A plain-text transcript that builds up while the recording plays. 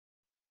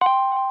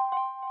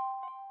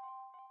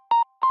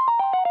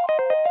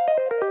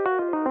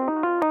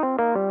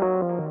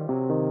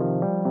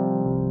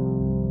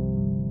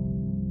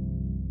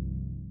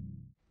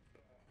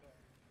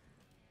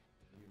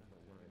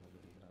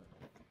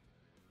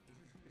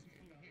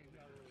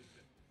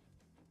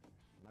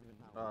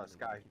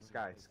Sky.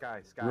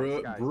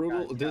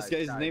 Brutal. This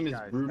guy's name is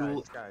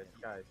Brutal.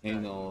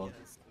 Anal.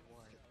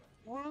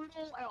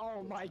 Brutal.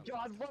 Oh my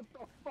god, what the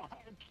fuck?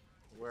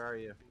 Where are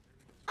you?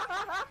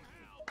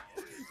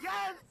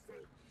 Yes!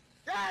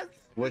 Yes!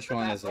 Which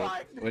one is it?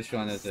 Which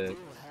one is it?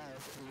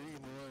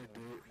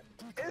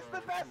 It's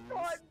the best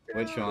one, dude!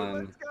 Which one?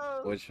 Let's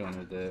go! Which one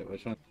is it?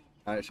 Which one?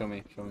 Alright, show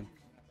me. Show me.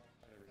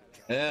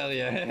 Hell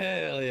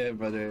yeah,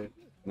 brother.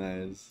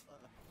 Nice.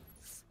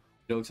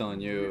 Joke's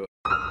on you.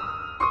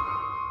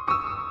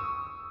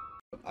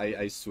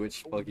 I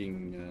switched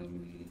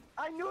fucking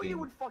I knew you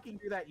would fucking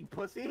do that, you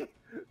pussy!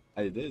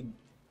 I did.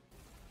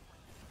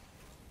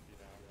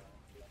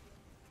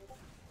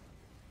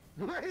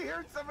 I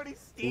heard somebody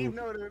Steve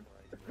noted.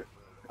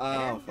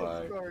 Oh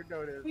fuck.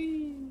 Noted.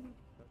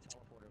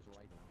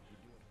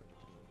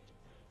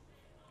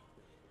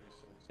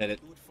 Hit it.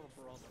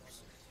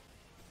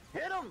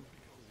 Hit him!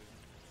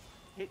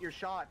 Hit your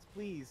shots,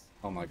 please.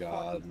 Oh my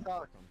god. Fucking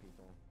suck.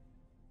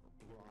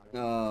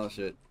 Oh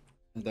shit.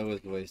 That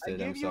was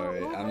wasted. I'm gave you sorry.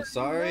 an I'm Uber,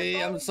 sorry.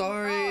 you I'm went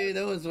sorry.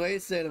 That was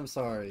wasted. I'm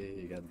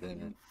sorry. God damn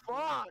it.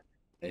 Fuck!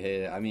 I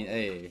hate it. I mean,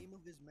 hey. Name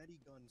of his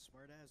medigun,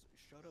 smartass.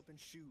 Shut up and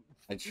shoot.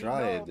 I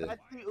tried. No,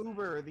 that's the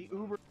Uber. The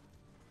Uber.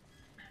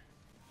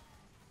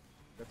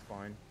 That's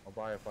fine. I'll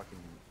buy a fucking.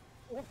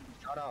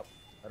 Shut up.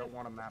 I don't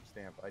want a map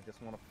stamp. I just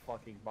want to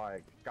fucking buy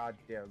a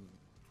goddamn.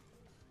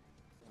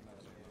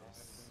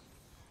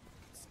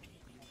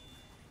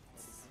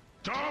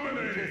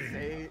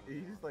 Dominating!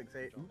 You just like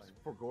say, oops,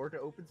 forgot to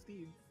open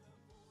Steam.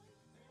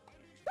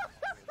 I'm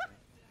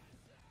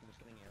just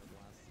getting air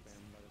blast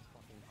spam by this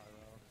fucking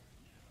pyro.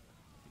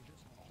 He's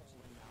just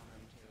hustling down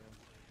him too.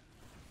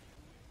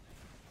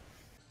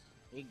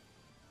 Hey,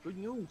 good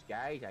news,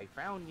 guys. I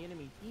found the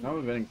enemy team. Now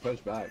we're getting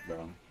pushed back,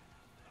 bro.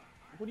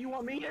 What do you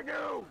want me to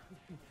do?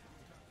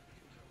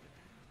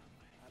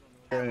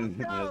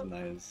 That's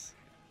nice.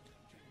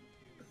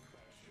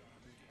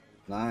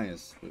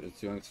 Nice.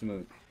 It's going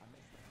smooth.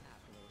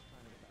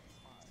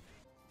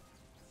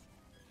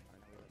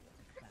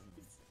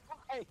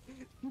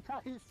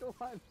 Nice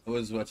one. I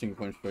was watching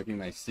Punch fucking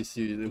my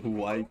CC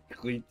white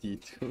clicky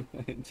to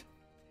it.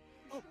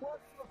 What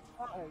the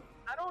fuck?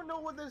 I don't know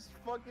what this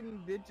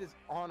fucking bitch is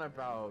on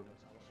about.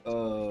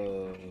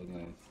 Oh,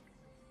 nice.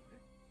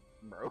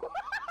 Bro?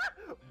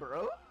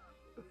 Bro?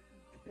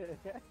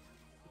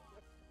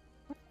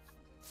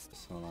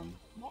 Hold on.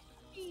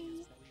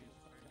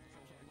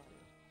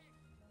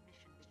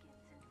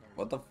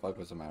 What the fuck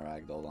was my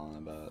ragdoll on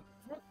about?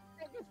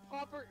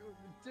 Popper,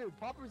 dude,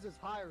 Popper's is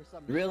high or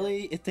something.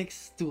 Really? It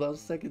takes 12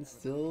 seconds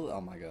still?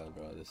 Oh my god,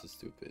 bro, this is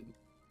stupid.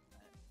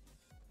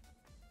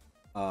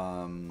 It's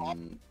Oh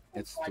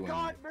my 20.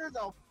 god, there's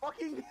a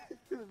fucking...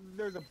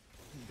 there's a...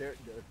 There,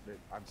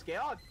 I'm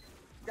scared.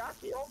 God,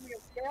 hold me,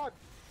 I'm scared.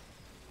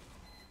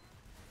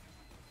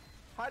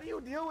 How do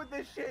you deal with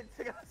this shit,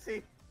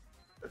 Tagasi?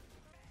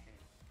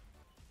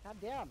 God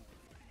damn.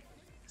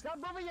 Stop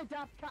moving, you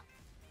daft cut.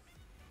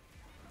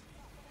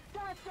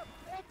 God, the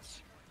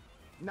bitch.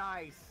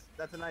 Nice.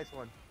 That's a nice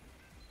one.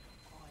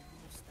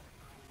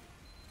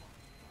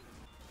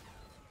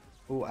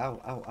 Oh,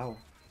 ow, ow, ow.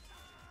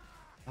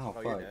 Oh,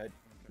 fuck. You're dead.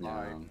 Yeah.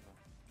 Fine.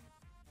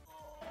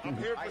 I'm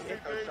here I for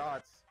hit those CK.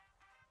 shots.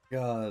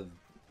 God.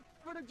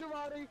 For the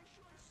Girardi.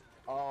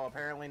 Oh,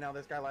 apparently now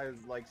this guy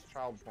likes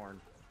child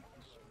porn.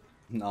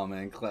 No,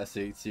 man,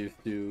 classic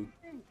TF2.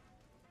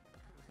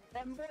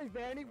 And boy,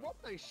 Vanny, what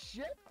the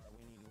shit? We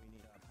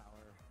need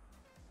power.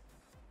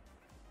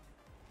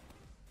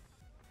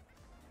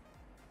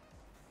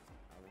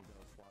 I will go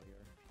swag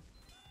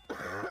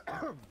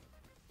here.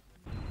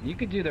 You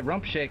could do the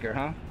rump shaker,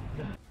 huh?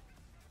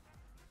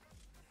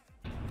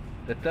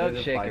 The thug There's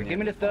a shaker. five Give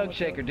me the man thug follow,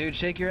 shaker, though. dude.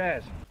 Shake your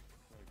ass.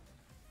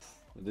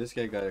 This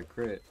guy got a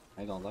crit.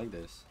 I don't like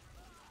this.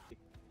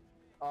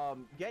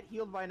 Get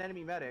healed by an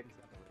enemy medic,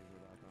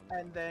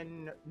 and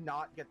then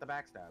not get the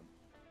backstab.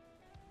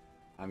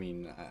 I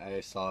mean, I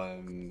saw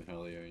him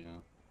earlier, you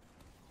know.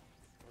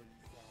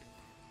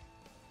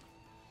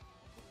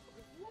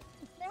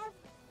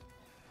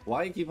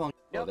 Why you keep on?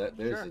 Yep, Oh,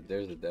 sure.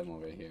 there's a demo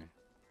right here.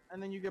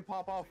 And then you can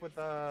pop off with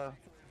you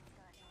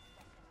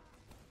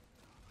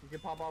can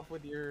pop off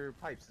with your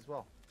pipes as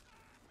well.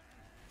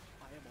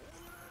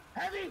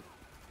 Heavy!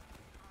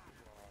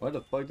 Where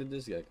the fuck did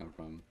this guy come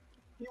from?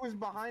 He was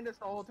behind us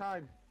the whole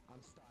time.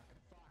 I'm stuck.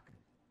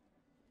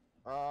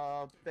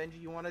 Fuck. Benji,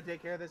 you want to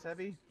take care of this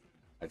heavy?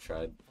 I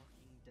tried.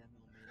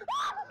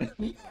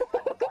 Fucking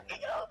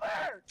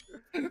over!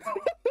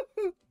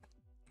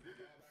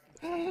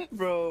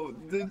 Bro,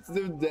 the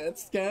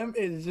death scam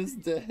is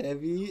just the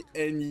heavy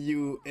and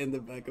you in the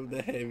back of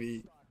the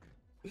heavy.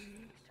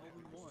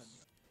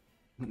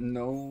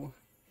 No.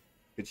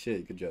 Good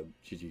shit, good job.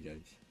 GG,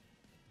 guys.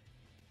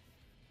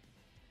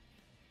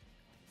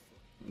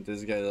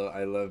 This guy though,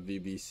 I love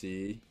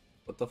BBC.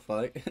 What the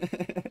fuck?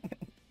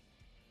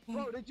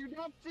 Bro, did you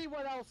not see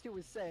what else he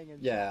was saying? In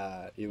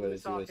Yeah, he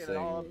was talking saying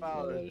all a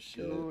about lot of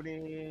shit.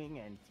 shooting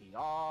and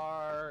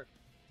TR.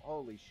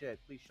 Holy shit,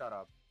 please shut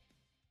up.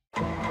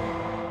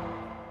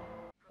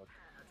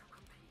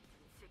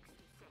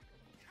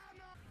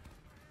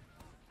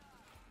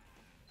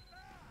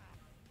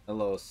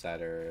 Hello,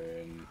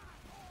 Saturn.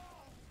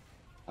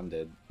 I'm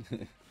dead.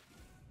 You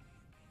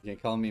can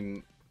call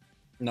me.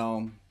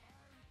 No.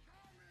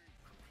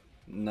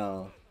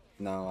 No.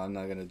 No, I'm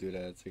not gonna do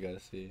that. You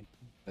gotta see.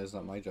 That's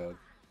not my job.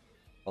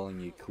 Calling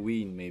you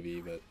queen, maybe,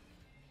 but.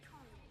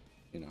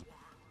 You know.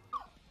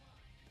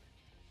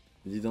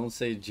 You don't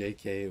say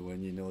JK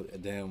when you know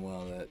damn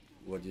well that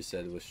what you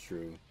said was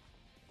true.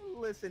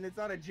 Listen, it's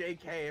not a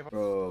JK.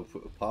 Bro,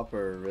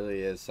 Popper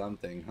really is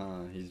something,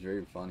 huh? He's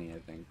very funny, I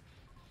think.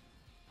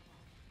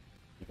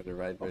 For the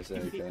right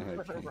person. For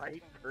the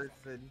right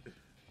person.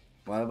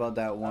 What about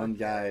that one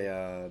guy?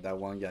 That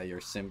one guy you're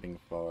simping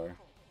for?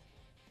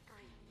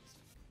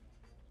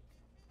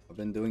 I've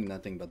been doing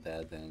nothing but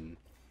that then.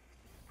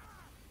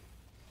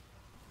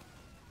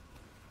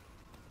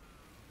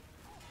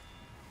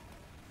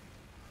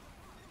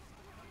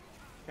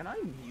 Can I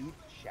mute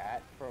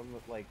chat from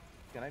like?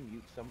 Can I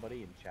mute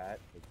somebody in chat,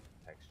 like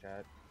text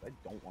chat? I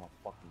don't want to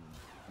fucking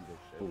do this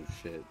shit. Oh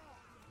shit!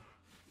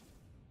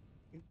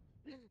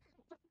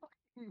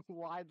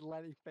 Wide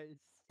Lenny face.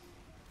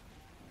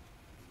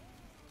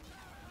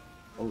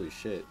 Holy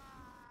shit!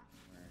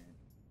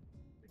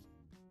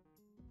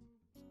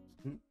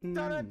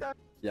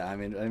 Yeah, I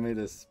mean, I made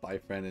a spy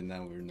friend, and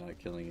now we're not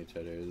killing each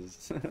other.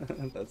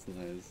 That's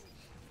nice,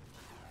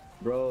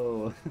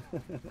 bro.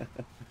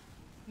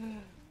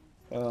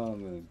 Oh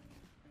man.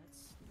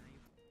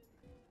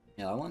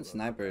 Yeah, I want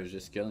Sniper is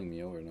just killing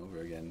me over and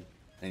over again,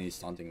 and he's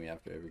taunting me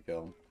after every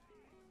kill.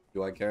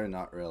 Do I care?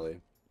 Not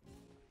really.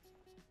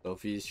 So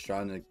if he's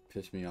trying to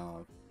piss me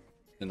off,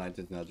 tonight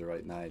is not the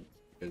right night,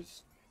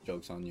 because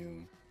joke's on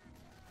you.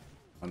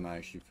 I'm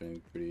actually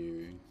feeling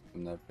pretty.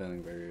 I'm not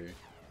feeling very.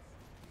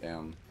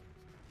 Damn.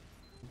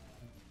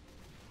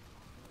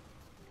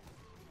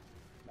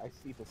 I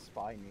see the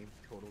spy name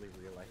totally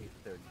realize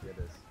they're good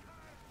as.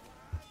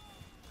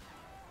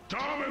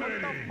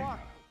 Dominating! What the fuck?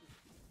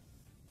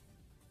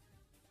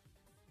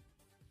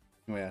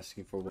 Am I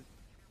asking for what?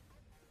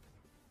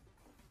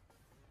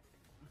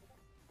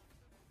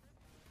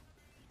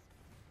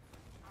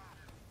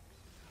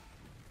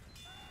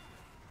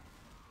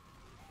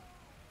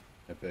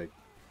 Epic.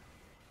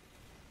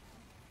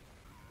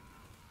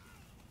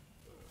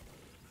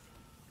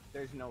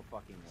 There's no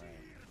fucking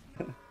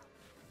way.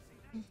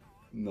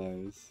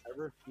 Nice. I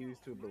refuse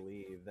to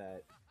believe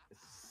that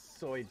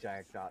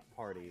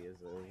SoyJack.Party is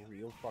a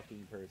real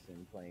fucking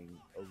person playing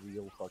a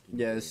real fucking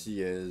Yes, game.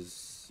 he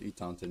is. He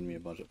taunted me a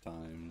bunch of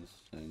times,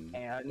 and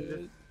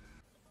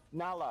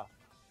Nala,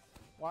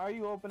 why are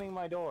you opening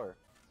my door?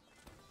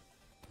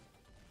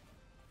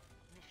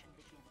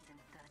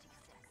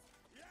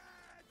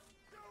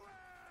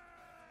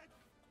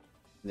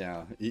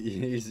 yeah,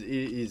 he's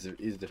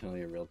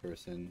definitely a real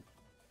person.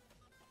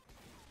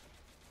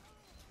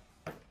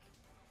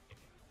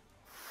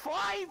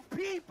 5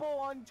 people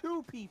on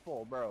 2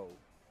 people, bro.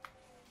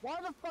 Why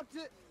the fuck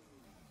did?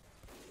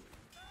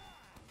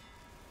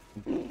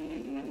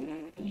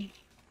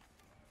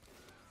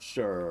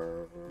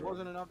 Sure. It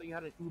wasn't enough that you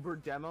had an Uber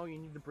demo. You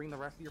need to bring the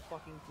rest of your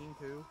fucking team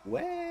too.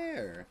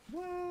 Where?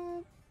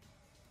 What?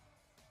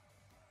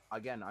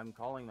 Again, I'm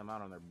calling them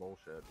out on their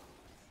bullshit.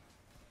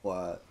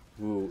 What?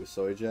 Who?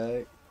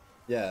 Soyjack?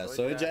 Yeah,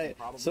 Soyjack,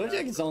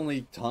 Soyjack is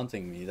only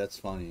taunting me. That's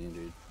funny,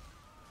 dude.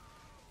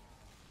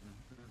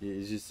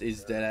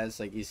 He's dead ass,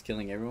 like he's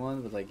killing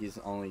everyone, but like he's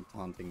only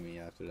taunting me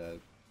after that.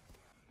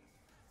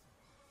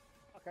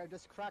 Okay, I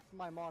just cracked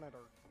my monitor.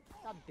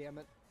 God damn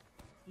it.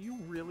 You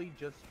really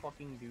just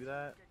fucking do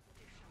that?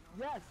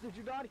 Yes, did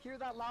you not hear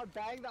that loud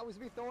bang? That was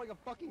me throwing a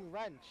fucking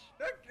wrench.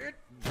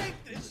 Take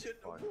this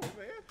shit no more,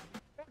 man.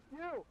 Fuck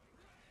you!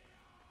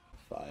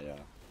 Fire.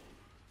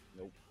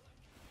 Nope.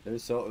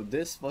 There's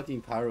this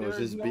fucking pyro is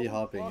There's just no bee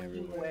hopping fucking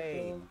everywhere.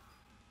 way. Bro.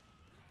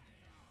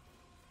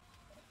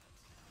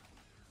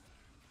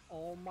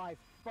 Oh my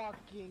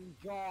fucking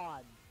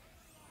god.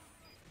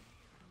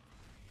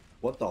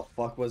 What the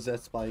fuck was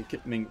that spike?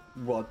 I mean,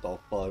 what the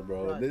fuck,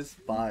 bro? God, This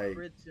spike.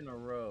 Crits in a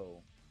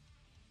row.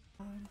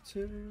 Time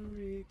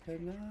to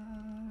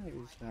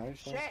recognize our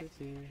Shit.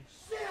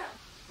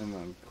 Come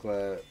on,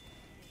 quit.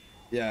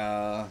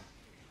 Yeah.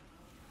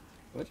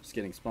 We're just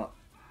getting spot.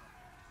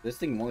 This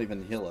thing won't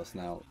even heal us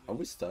now. Are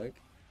we stuck?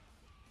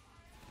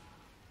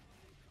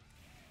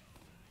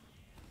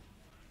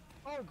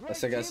 Oh, great.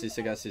 Sagasi.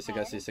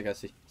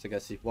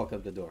 Walk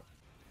up the door.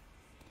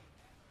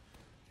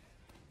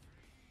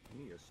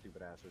 You your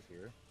stupid asses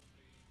here.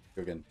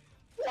 Go again.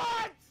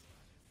 What?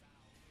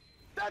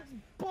 That's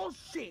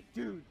bullshit,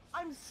 dude.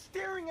 I'm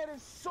staring at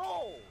his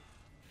soul.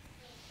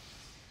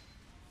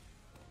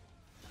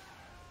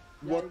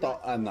 What the?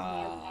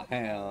 Nah,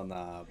 hell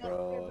nah,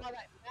 bro.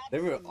 They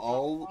were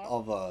all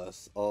of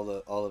us, all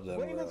of them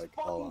Bring were this like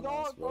all fucking on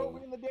us, dog for bro.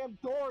 opening the damn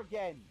door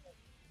again.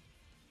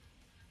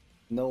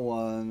 No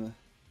one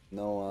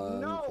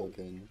No.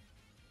 fucking.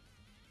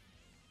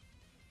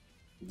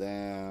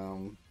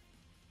 Damn.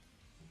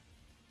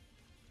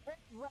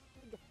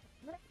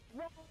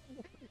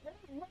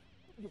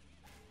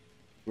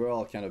 We're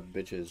all kind of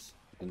bitches,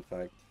 in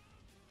fact.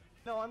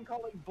 No, I'm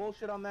calling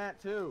bullshit on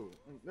that too.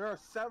 There are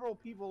several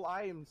people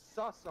I am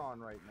sus on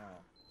right now.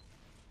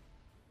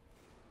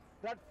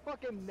 That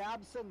fucking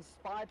Nabson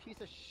spy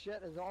piece of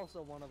shit is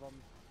also one of them.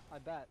 I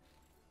bet.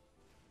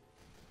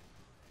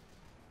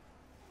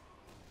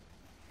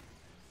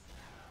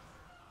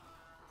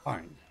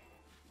 Fine.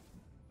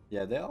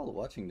 Yeah, they're all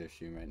watching their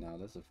stream right now.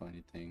 That's a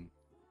funny thing.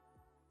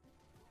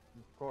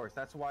 Of course,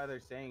 that's why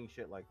they're saying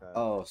shit like that.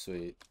 Oh,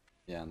 sweet.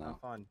 Yeah, no.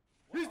 Not fun.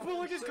 He's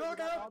pulling his cock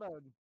out!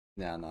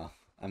 Yeah, no.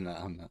 I'm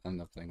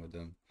not playing with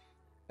them.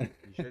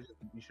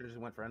 You should just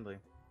went friendly.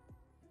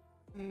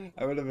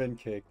 I would have been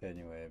kicked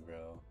anyway,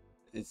 bro.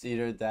 It's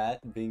either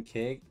that, being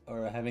kicked,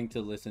 or having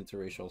to listen to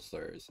racial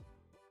slurs.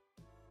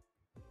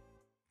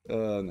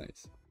 Oh,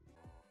 nice.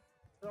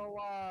 So,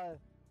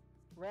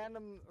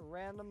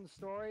 random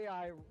story.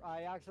 I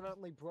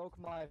accidentally broke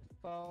my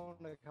phone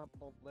a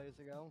couple days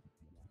ago.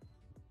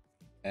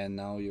 And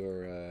now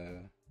you're,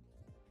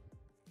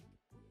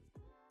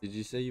 Did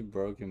you say you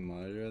broke your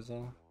monitor as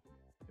well?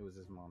 It was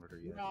his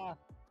monitor, yeah. Nah,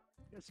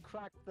 just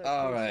cracked the.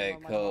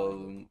 Alright, casing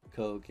on my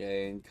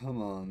cocaine.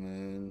 Come on,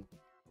 man.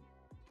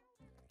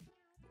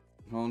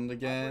 Honed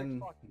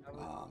again?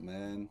 Aw,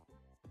 man.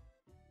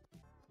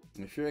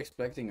 If you're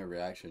expecting a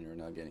reaction, you're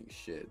not getting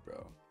shit,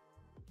 bro.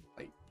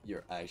 Like,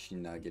 you're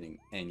actually not getting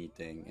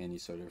anything, any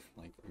sort of,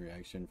 like,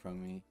 reaction from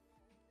me.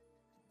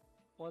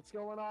 What's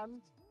going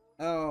on?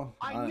 Oh,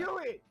 I knew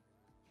it!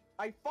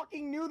 I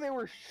fucking knew they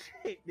were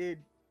shit, dude.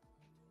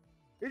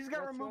 They just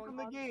got What's removed from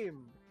the going on?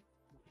 game.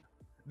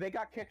 They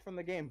got kicked from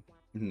the game.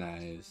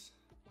 Nice.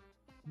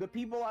 The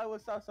people I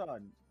was sus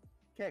on,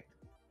 kicked,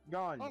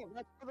 gone. Oh,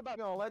 that's for the back.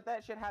 No, let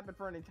that shit happen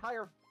for an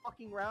entire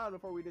fucking round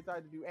before we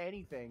decide to do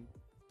anything.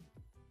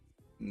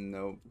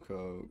 Nope,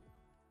 coke.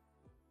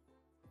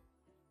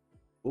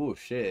 Oh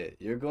shit,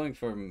 you're going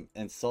from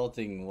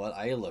insulting what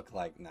I look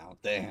like now.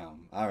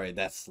 Damn. Alright,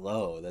 that's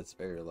low. That's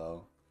very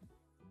low.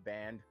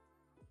 Banned.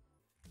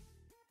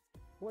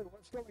 Wait,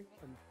 what's going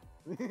on?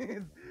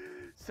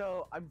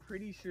 So I'm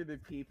pretty sure the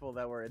people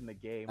that were in the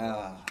game were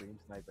on stream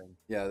sniping.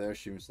 Yeah, they're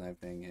stream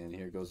sniping, and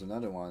here goes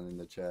another one in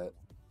the chat.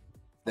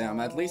 Damn,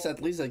 at least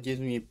that gives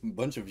me a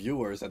bunch of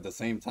viewers at the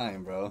same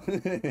time, bro.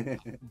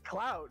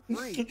 Clout,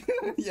 free.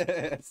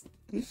 Yes.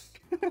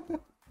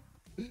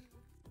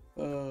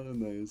 Oh,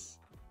 nice.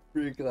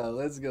 Free cloud,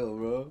 let's go,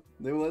 bro.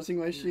 They're watching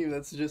my stream.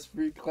 That's just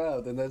free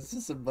cloud, and that's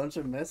just a bunch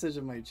of message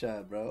in my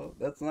chat, bro.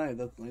 That's nice.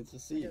 That's nice to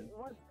see.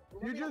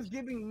 You're just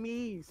giving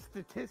me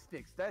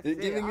statistics. That's You're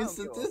it. giving I me don't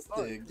give a fuck.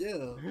 statistic,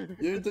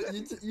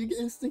 yeah. You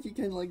guys think you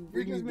can like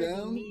bring You're me just making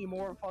down? me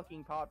more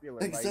fucking popular.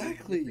 by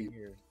Exactly. existing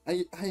here.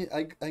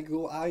 I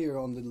go higher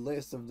on the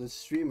list of the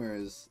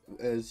streamers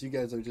as you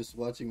guys are just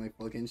watching my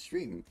fucking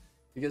stream.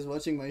 You guys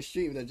watching my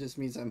stream, that just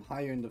means I'm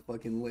higher in the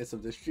fucking list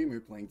of the streamer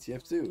playing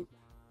TF2.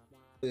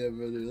 Yeah,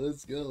 brother,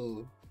 let's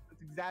go.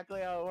 That's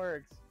exactly how it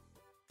works.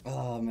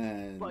 Oh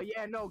man. But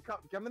yeah, no,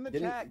 come in the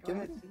Getting- chat. Go come-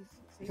 ahead,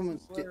 say Come on,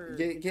 some slurs,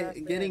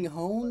 getting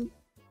honed?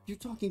 You're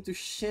talking to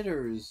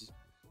shitters.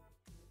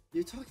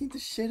 You're talking to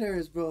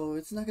shitters, bro.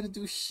 It's not gonna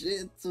do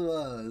shit to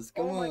us.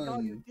 Come oh my on.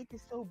 god, your dick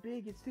is so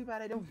big. It's too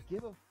bad I don't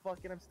give a fuck,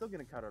 and I'm still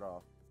gonna cut it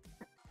off.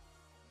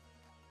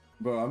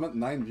 Bro, I'm at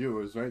 9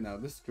 viewers right now.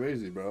 This is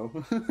crazy, bro.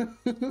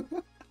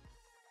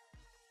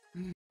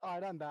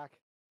 Alright, I'm back.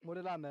 What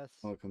did I miss?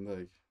 Welcome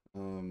back.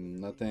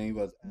 Nothing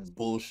but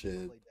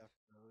bullshit.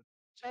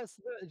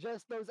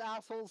 Just those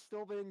assholes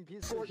still being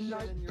pieces of shit in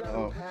Fortnite your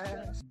Oh.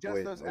 Just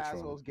Wait, those what's wrong?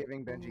 assholes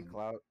giving Benji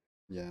clout.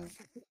 Yeah.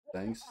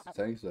 Thanks,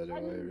 Beto. I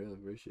really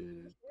appreciate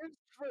it. It's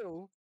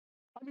true.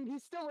 I mean, he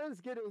still is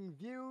getting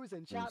views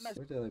and chat Where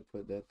messages. did I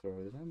put death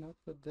throw? Did I not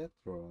put death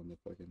throw on the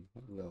fucking...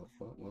 No,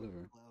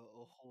 whatever.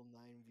 A whole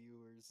 9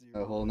 viewers.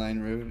 A whole 9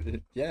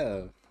 riv...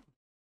 Yeah.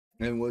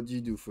 And what do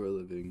you do for a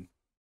living?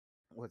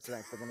 What's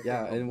next?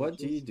 Yeah, and what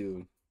do you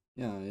do?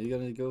 Yeah, you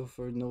gonna go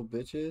for no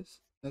bitches?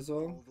 That's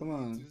all? Come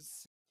on.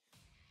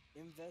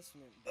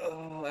 Investment.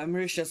 Oh, I'm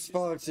rich as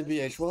fuck,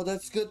 CBH. Well,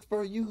 that's good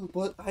for you,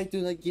 but I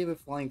do not give a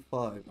flying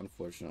fuck,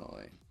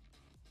 unfortunately.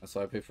 That's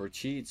why I pay for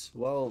cheats.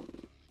 Well,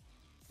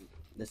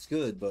 that's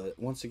good, but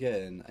once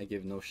again, I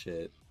give no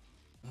shit.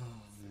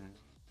 Oh, man.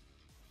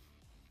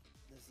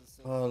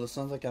 Oh, it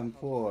sounds like I'm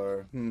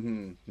poor.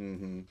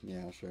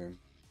 Yeah, sure.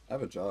 I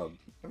have a job.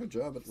 I have a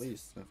job at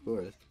least, of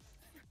course.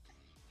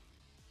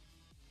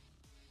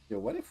 Yo,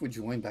 what if we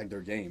join back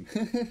their game?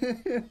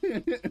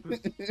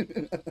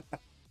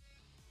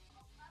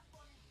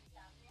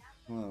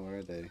 Come on, where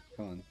are they?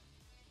 Come on.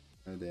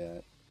 Where are they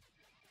at?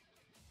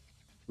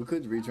 We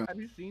could rejoin. Have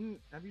you seen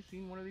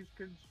one of these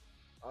kids?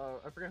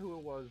 I forget who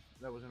it was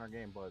that was in our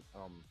game, but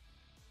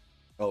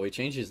Oh, he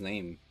changed his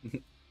name.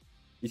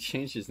 He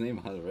changed his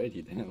name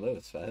already. Damn, that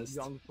was fast.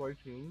 Young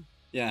 14.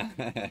 Yeah.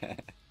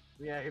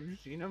 Yeah, have you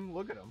seen him?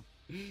 Look at him.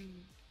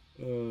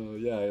 Oh,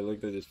 yeah, I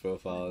looked at his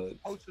profile.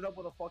 Posted up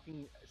with a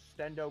fucking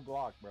Stendo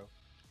Glock, bro.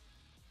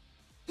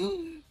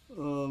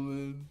 Oh,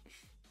 man.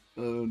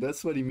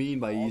 That's what he mean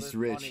by All he's this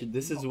rich. money-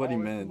 This is what he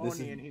all this meant. This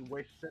money is and he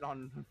wastes it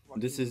on.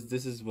 this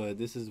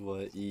is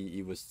what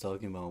he was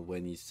talking about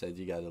when he said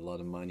you got a lot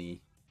of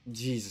money.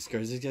 Jesus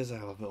Christ, these guys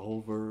have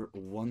over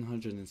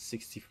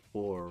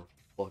 164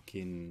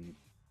 fucking...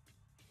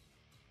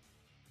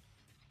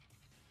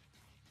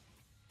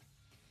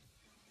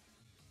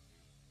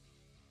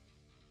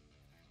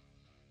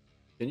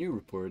 Can you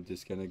report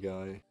this kind of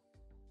guy?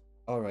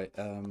 Alright,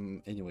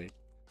 anyway.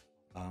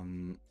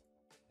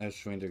 Let's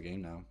join their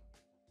game now.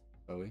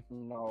 Are we?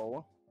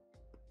 No.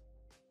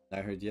 I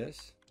heard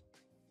yes?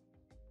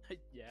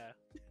 Yeah.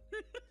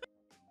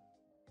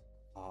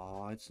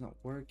 Oh, it's not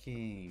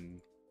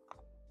working.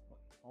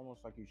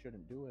 Almost like you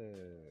shouldn't do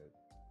it.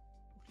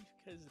 What are you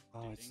guys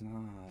Oh, doing? it's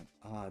not.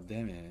 Ah,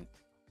 damn it.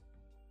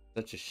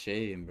 Such a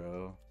shame,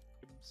 bro.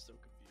 I'm so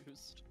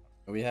confused.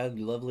 We had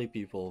lovely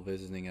people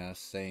visiting us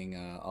saying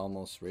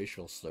almost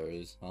racial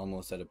slurs.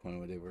 Almost at a point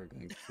where they were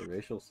going to say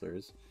racial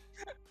slurs.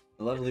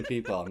 Lovely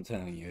people, I'm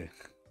telling you.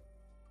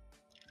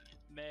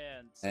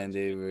 Man. And such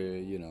they good were,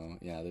 people. you know,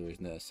 yeah, they were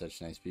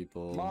such nice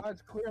people.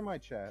 Mods, clear my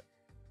chat.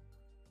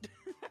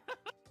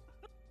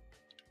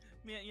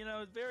 Man, you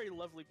know, very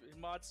lovely.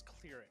 Mods,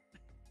 clear it.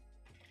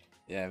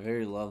 Yeah,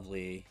 very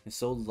lovely. It's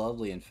so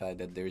lovely, in fact,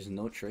 that there's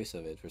no trace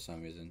of it for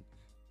some reason.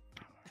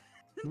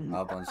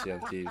 Up on Sea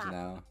of Thieves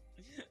now.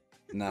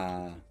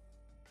 Nah.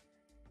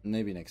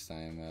 Maybe next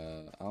time.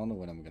 I don't know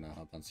when I'm gonna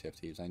hop on Sea of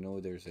Thieves. I know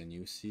there's a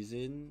new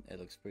season. It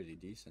looks pretty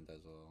decent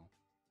as well.